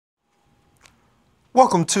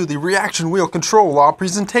Welcome to the Reaction Wheel Control Law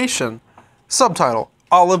presentation. Subtitle,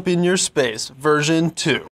 All Up in Your Space, version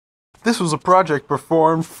 2. This was a project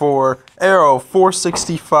performed for AERO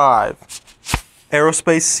 465,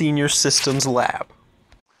 Aerospace Senior Systems Lab.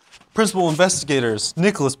 Principal investigators,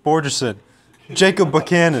 Niklas Börjesson, Jacob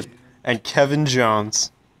Buchanan, and Kevin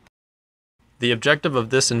Jones. The objective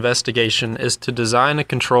of this investigation is to design a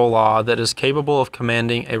control law that is capable of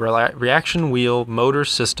commanding a reaction wheel motor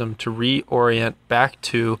system to reorient back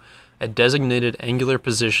to a designated angular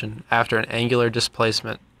position after an angular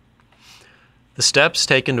displacement. The steps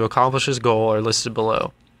taken to accomplish this goal are listed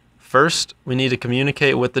below. First, we need to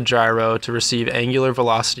communicate with the gyro to receive angular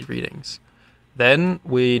velocity readings. Then,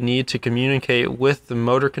 we need to communicate with the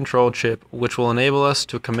motor control chip, which will enable us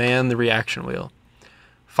to command the reaction wheel.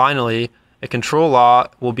 Finally, a control law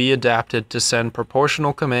will be adapted to send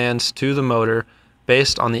proportional commands to the motor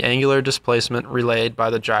based on the angular displacement relayed by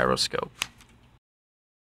the gyroscope.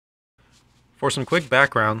 For some quick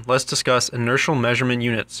background, let's discuss inertial measurement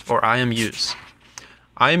units, or IMUs.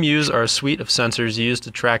 IMUs are a suite of sensors used to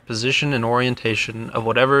track position and orientation of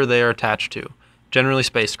whatever they are attached to, generally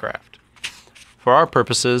spacecraft. For our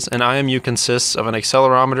purposes, an IMU consists of an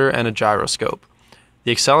accelerometer and a gyroscope.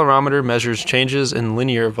 The accelerometer measures changes in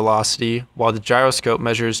linear velocity, while the gyroscope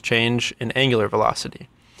measures change in angular velocity.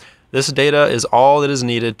 This data is all that is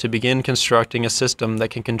needed to begin constructing a system that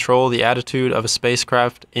can control the attitude of a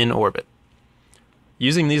spacecraft in orbit.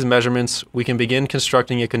 Using these measurements, we can begin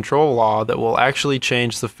constructing a control law that will actually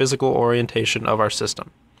change the physical orientation of our system.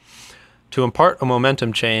 To impart a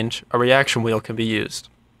momentum change, a reaction wheel can be used.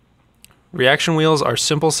 Reaction wheels are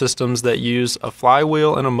simple systems that use a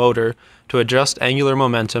flywheel and a motor to adjust angular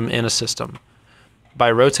momentum in a system. By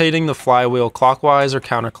rotating the flywheel clockwise or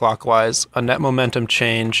counterclockwise, a net momentum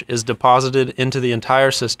change is deposited into the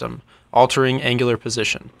entire system, altering angular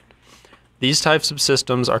position. These types of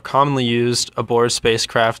systems are commonly used aboard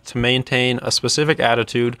spacecraft to maintain a specific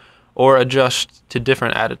attitude or adjust to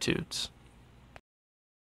different attitudes.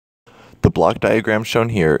 The block diagram shown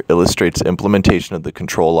here illustrates implementation of the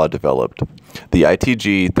control law developed. The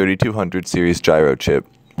ITG 3200 series gyro chip,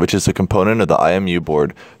 which is a component of the IMU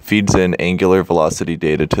board, feeds in angular velocity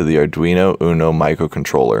data to the Arduino Uno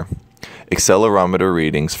microcontroller. Accelerometer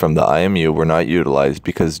readings from the IMU were not utilized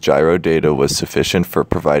because gyro data was sufficient for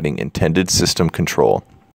providing intended system control.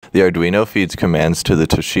 The Arduino feeds commands to the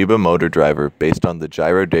Toshiba motor driver based on the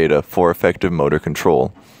gyro data for effective motor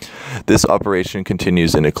control. This operation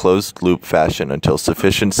continues in a closed-loop fashion until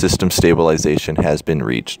sufficient system stabilization has been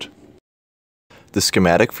reached. The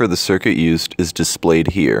schematic for the circuit used is displayed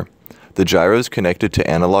here. The gyro is connected to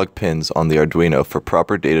analog pins on the Arduino for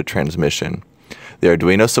proper data transmission. The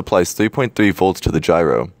Arduino supplies 3.3 volts to the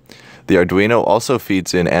gyro. The Arduino also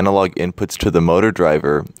feeds in analog inputs to the motor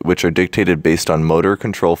driver, which are dictated based on motor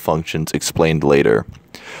control functions explained later.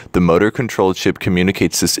 The motor control chip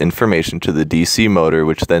communicates this information to the DC motor,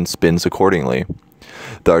 which then spins accordingly.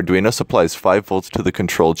 The Arduino supplies 5 volts to the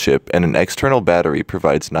control chip, and an external battery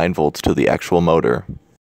provides 9 volts to the actual motor.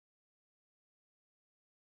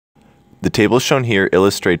 The table shown here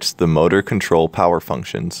illustrates the motor control power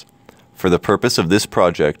functions. For the purpose of this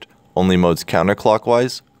project, only modes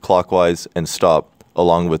counterclockwise, clockwise, and stop,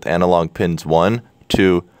 along with analog pins 1,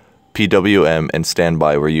 2, PWM, and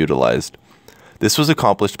standby were utilized. This was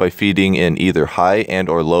accomplished by feeding in either high and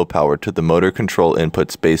or low power to the motor control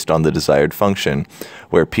inputs based on the desired function,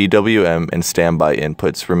 where PWM and standby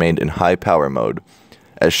inputs remained in high power mode.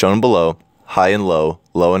 As shown below, high and low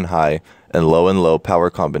and low power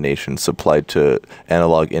combinations supplied to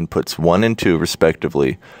analog inputs 1 and 2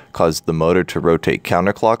 respectively caused the motor to rotate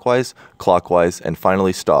counterclockwise, clockwise, and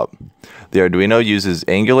finally stop. The Arduino uses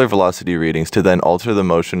angular velocity readings to then alter the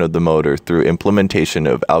motion of the motor through implementation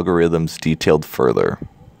of algorithms detailed further.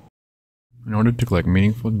 In order to collect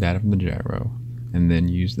meaningful data from the gyro and then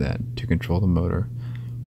use that to control the motor,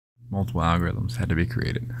 multiple algorithms had to be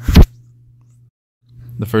created.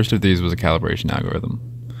 The first of these was a calibration algorithm.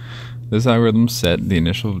 This algorithm set the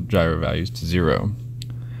initial gyro values to 0.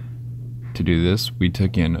 To do this, we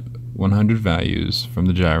took in 100 values from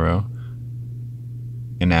the gyro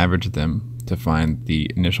and averaged them to find the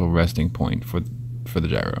initial resting point for the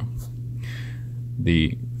gyro.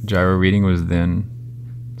 The gyro reading was then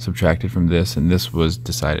subtracted from this, and this was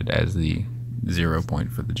decided as the 0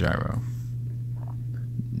 point for the gyro.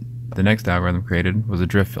 The next algorithm created was a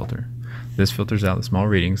drift filter. This filters out the small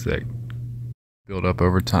readings that build up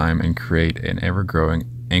over time and create an ever-growing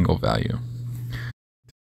angle value.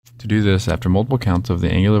 To do this, after multiple counts of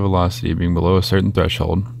the angular velocity being below a certain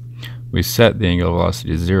threshold, we set the angular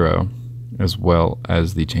velocity to 0, as well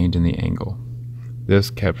as the change in the angle. This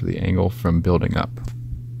kept the angle from building up.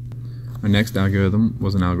 Our next algorithm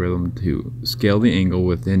was an algorithm to scale the angle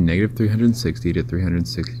within negative 360 to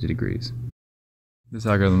 360 degrees. This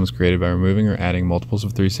algorithm was created by removing or adding multiples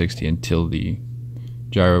of 360 until the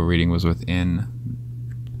gyro reading was within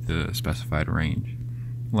the specified range.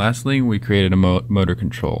 Lastly, we created a motor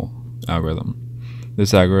control algorithm.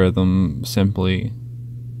 This algorithm simply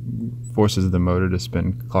forces the motor to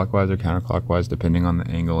spin clockwise or counterclockwise depending on the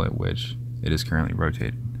angle at which it is currently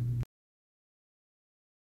rotated.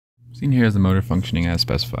 Seen here is the motor functioning as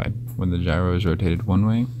specified. When the gyro is rotated one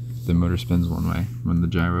way, the motor spins one way. When the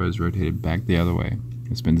gyro is rotated back the other way,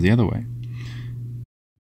 it spins the other way.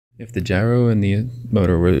 If the gyro and the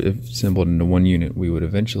motor were assembled into one unit, we would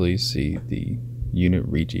eventually see the unit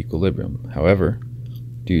reach equilibrium. However,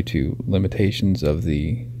 due to limitations of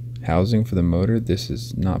the housing for the motor, this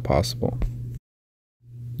is not possible.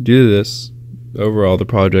 Due to this, overall the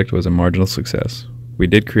project was a marginal success. We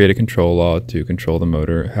did create a control law to control the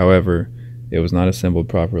motor, however, it was not assembled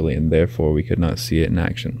properly and therefore we could not see it in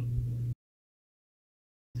action.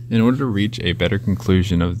 In order to reach a better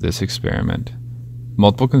conclusion of this experiment,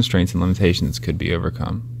 multiple constraints and limitations could be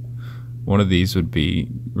overcome. One of these would be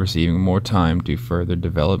receiving more time to further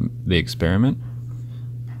develop the experiment,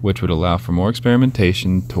 which would allow for more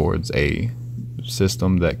experimentation towards a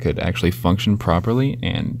system that could actually function properly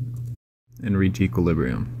and reach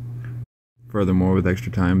equilibrium. Furthermore, with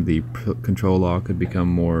extra time, the control law could become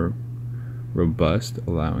more robust,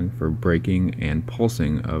 allowing for braking and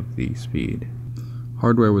pulsing of the speed.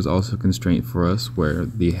 Hardware was also a constraint for us, where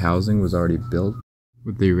the housing was already built,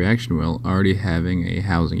 with the reaction wheel already having a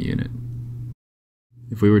housing unit.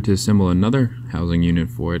 If we were to assemble another housing unit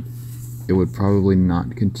for it, it would probably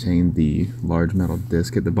not contain the large metal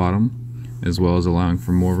disc at the bottom, as well as allowing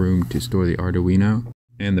for more room to store the Arduino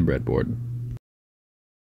and the breadboard.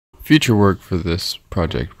 Future work for this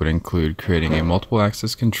project would include creating a multiple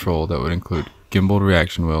axis control that would include gimbaled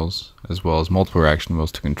reaction wheels, as well as multiple reaction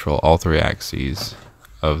wheels to control all three axes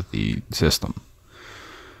of the system.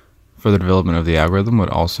 Further development of the algorithm would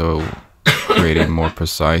also create a more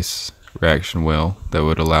precise reaction wheel that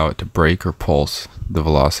would allow it to brake or pulse the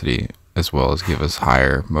velocity, as well as give us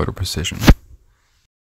higher motor precision.